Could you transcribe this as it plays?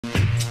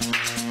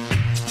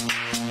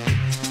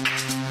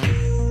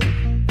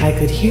I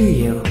could hear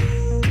you.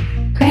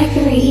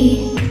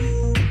 Gregory,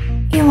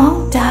 you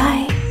won't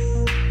die.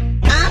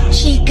 I'm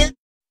Chica.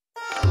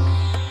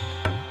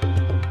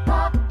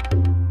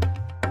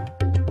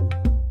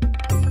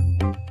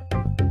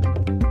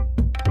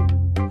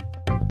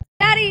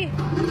 Daddy!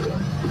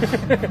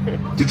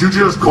 Did you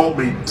just call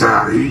me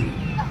Daddy?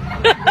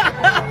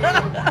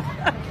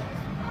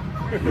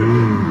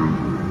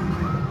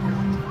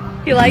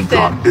 He liked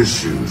Got it.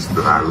 issues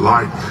that I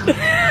like.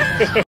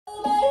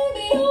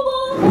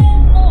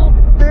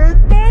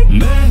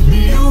 Maybe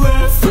you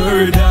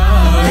Aphrodite,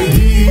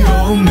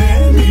 oh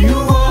maybe you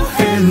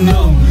are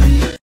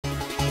lonely.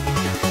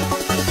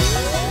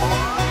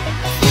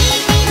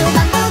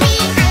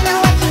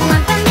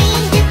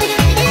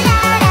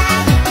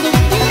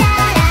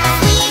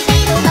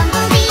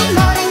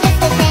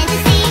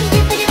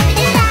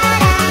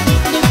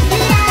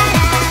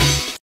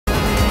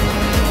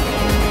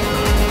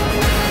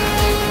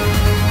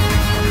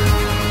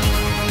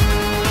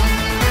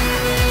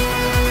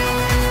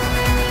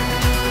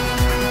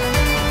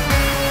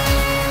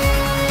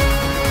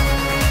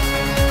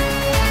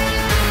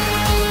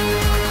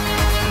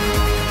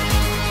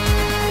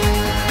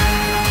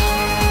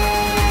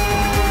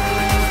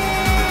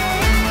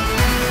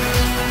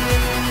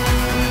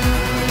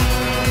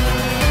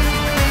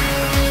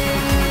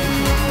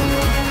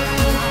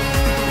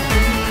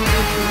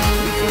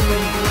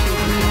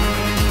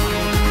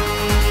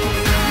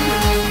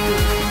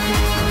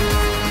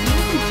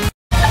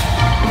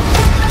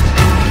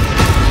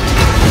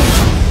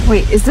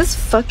 Wait, is this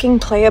fucking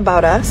play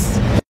about us?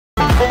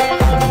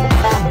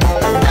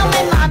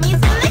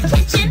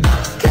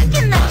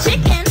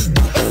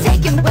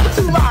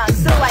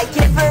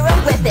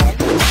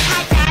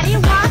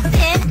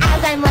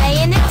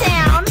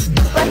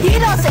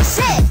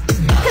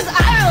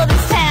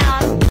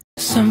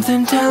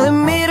 Something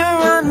telling me to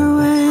run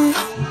away.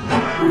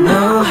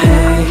 No,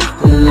 hey,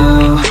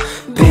 hello,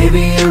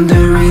 baby, I'm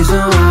the reason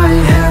why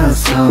hell's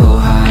so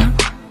hot.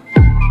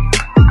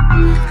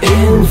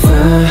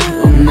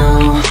 Inferno,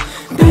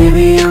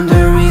 baby, I'm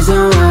the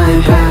reason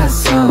why that's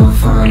so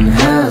fun.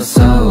 Hell's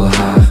so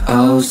hot,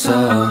 oh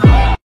so.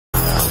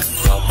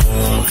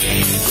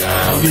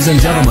 Ladies and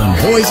gentlemen,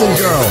 boys and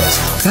girls,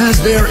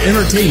 Fazbear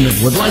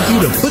Entertainment would like you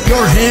to put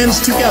your hands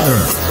together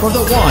for the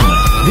one,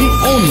 the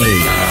only,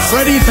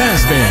 Freddy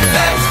Fazbear.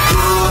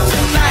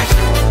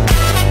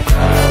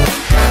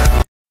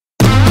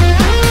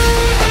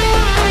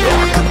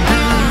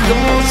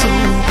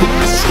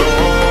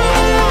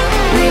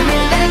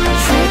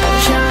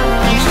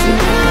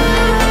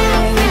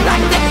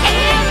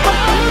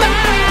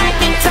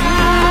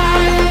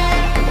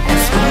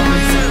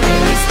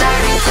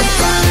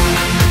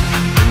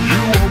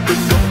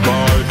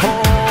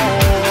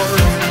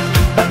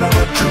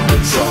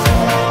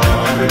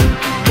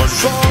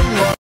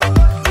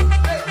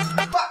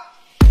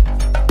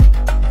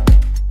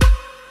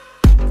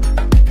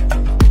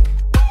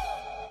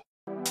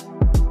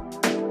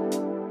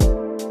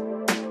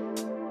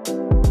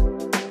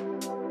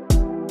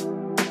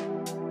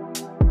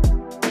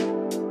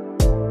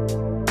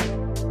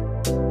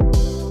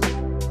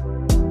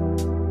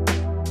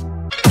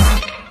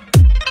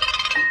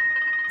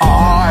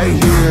 I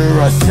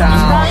hear a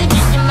sound,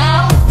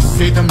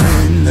 see them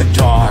in the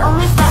dark.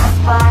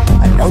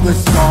 I know there's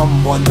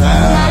someone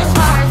there.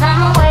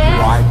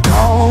 Why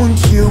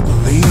don't you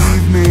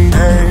believe me?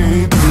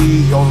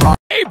 Maybe you're right.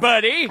 Hey,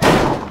 buddy!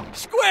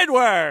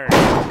 Squidward!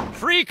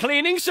 Free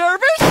cleaning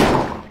service?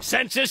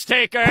 Census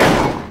taker?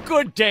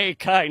 Good day,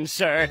 kind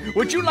sir.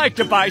 Would you like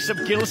to buy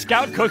some Girl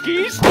Scout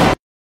cookies?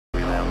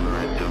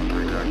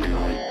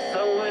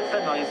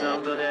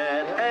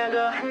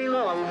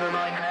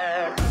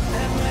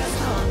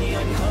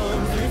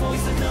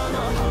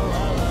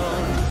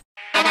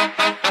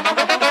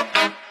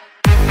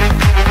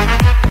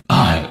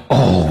 I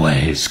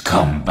always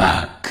come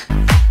back.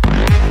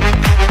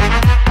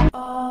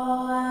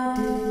 All I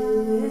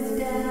do is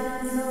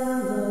dance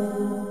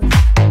alone.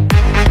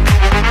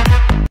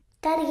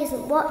 Daddy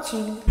isn't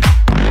watching.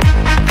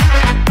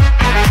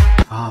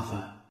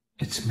 Father,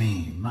 it's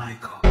me,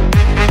 Michael.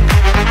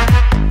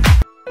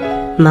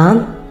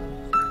 Mom?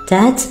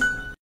 Dad?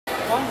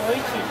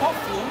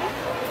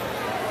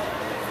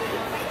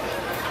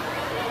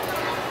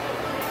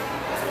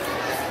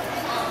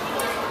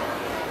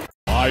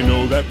 I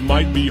know that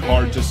might be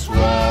hard to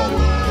swallow.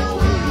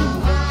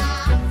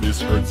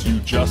 This hurts you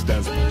just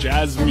as much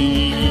as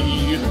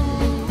me.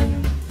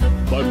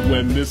 But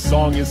when this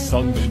song is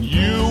sung, then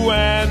you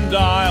and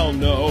I'll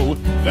know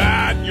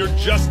that you're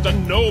just a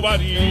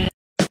nobody.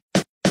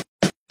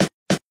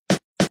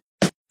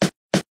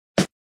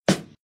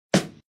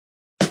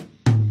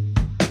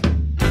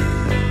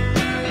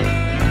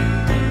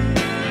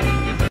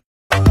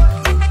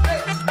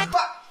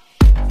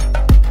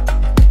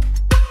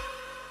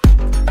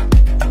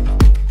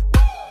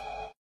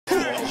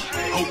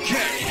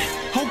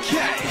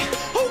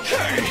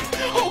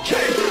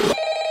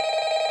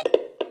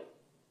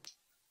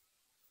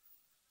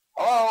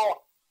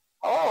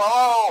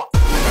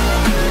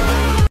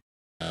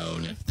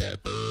 Down if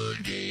that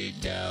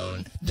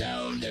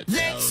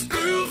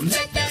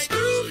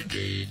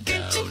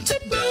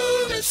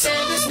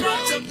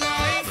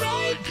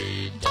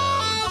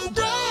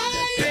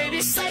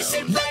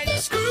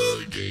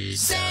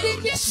It's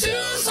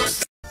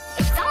almost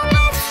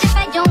if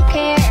I don't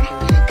care,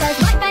 'cause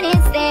what fun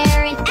is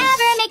there in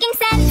ever making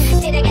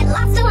sense? Did I get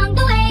lost along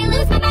the way,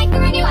 lose my mind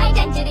for a new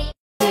identity?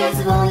 His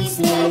voice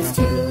needs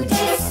to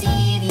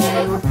deceive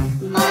you.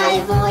 My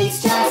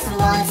voice just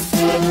wants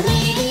to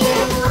lead you.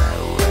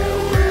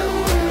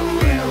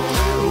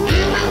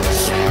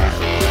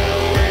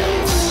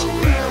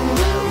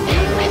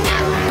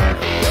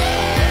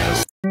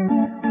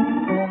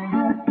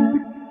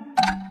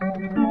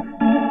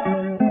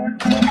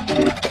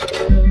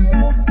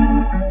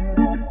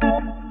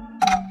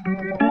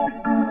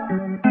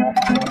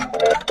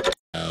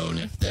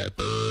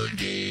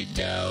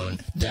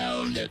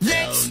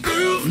 Let's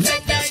groove,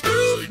 take that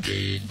groove,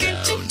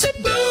 get you to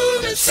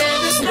move and set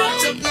us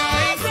right.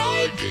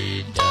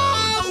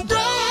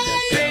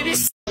 Alright, baby,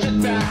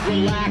 Sit back,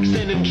 relax,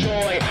 and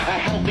enjoy a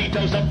healthy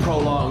dose of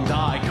prolonged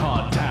eye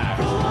contact.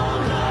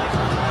 Prolonged eye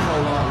contact.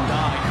 Prolonged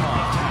eye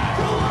contact.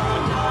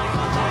 Prolonged eye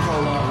contact.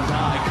 Prolonged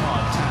eye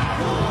contact.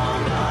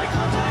 Prolonged eye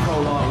contact.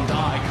 Prolonged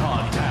eye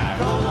contact.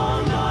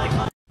 Prolonged eye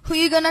contact. Who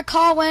you gonna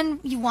call when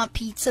you want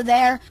pizza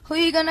there? Who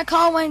you gonna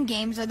call when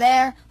games are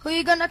there? Who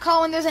you gonna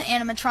call when there's an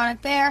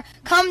animatronic bear?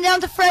 Come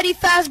down to Freddy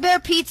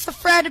Fazbear Pizza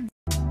Fred.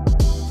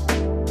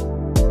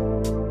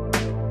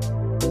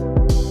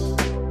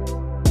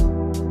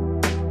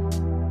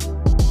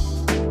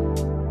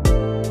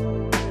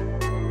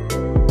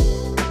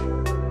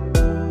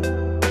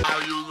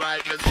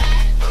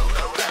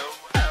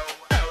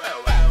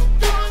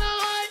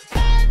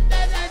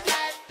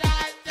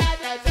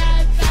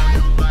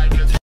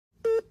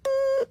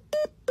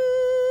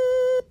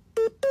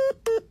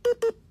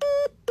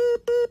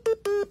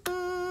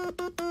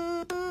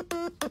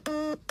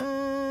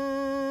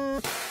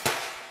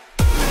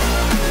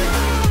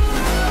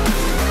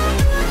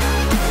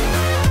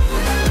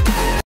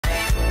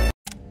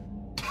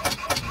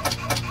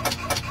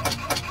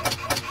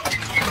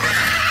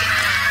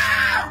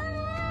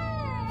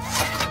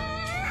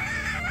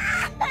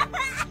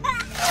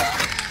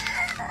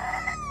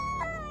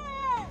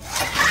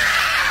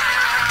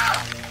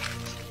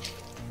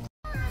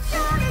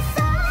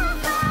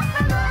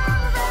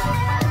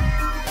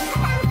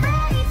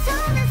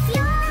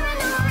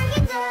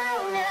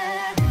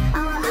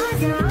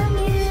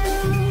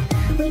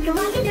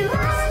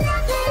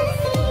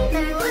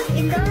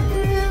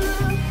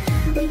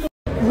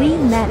 We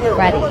met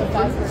Freddy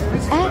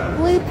at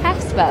Blue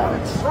Expo.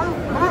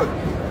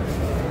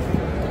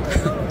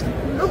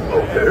 Hello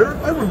there,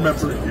 I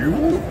remember you.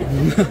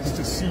 Nice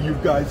to see you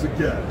guys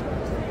again.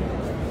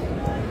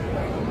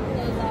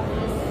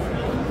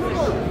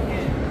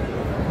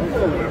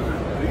 Hello,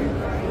 everybody.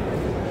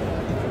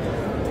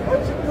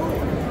 How's it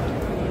going?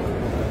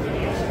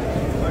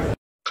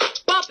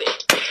 Pop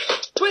it,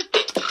 twist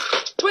it,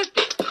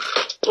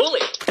 pull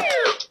it,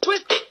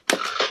 twist it,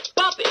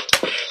 pop it,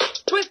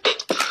 twist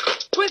it,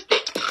 twist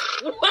it.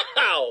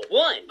 Wow,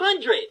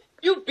 100!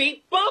 You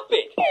beat Bop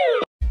It!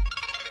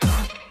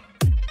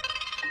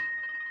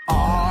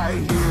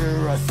 I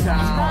hear a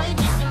sound.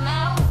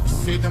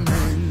 See them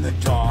in the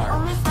dark.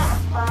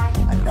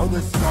 I know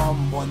there's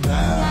someone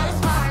there.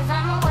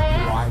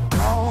 Why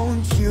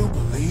don't you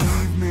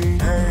believe me?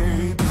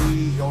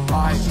 Maybe you're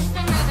right,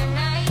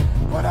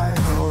 but I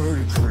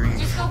heard a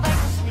creak.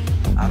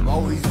 I'm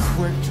always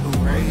quick to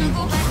rage.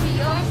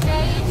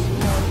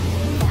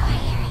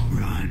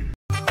 Run.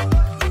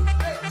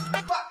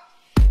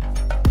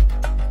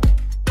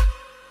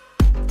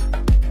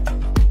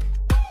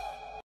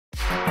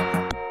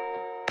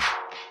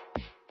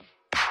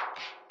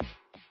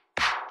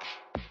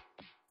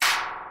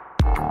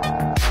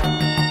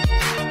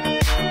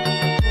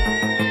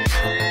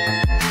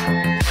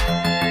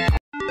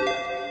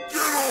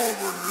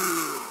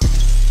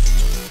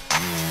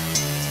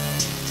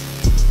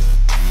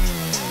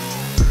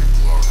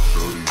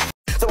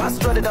 So I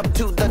strutted up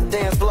to the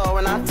dance floor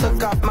and I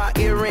took off my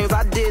earrings.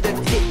 I did a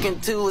kick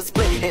into a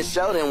split and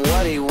showed him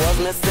what he was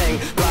missing.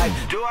 Like,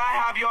 do I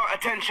have your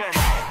attention?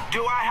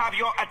 Do I have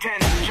your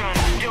attention?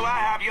 Do I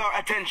have your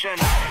attention?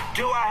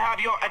 Do I have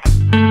your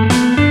attention?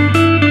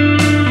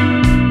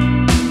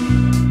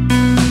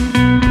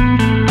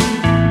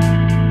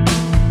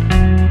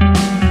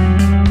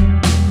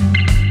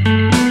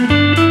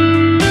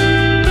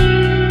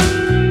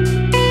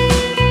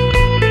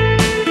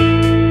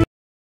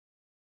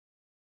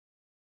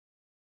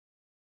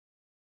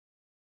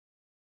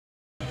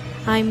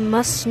 I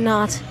must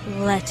not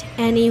let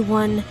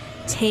anyone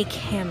take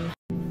him.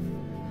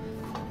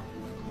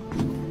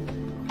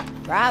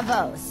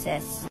 Bravo,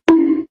 sis.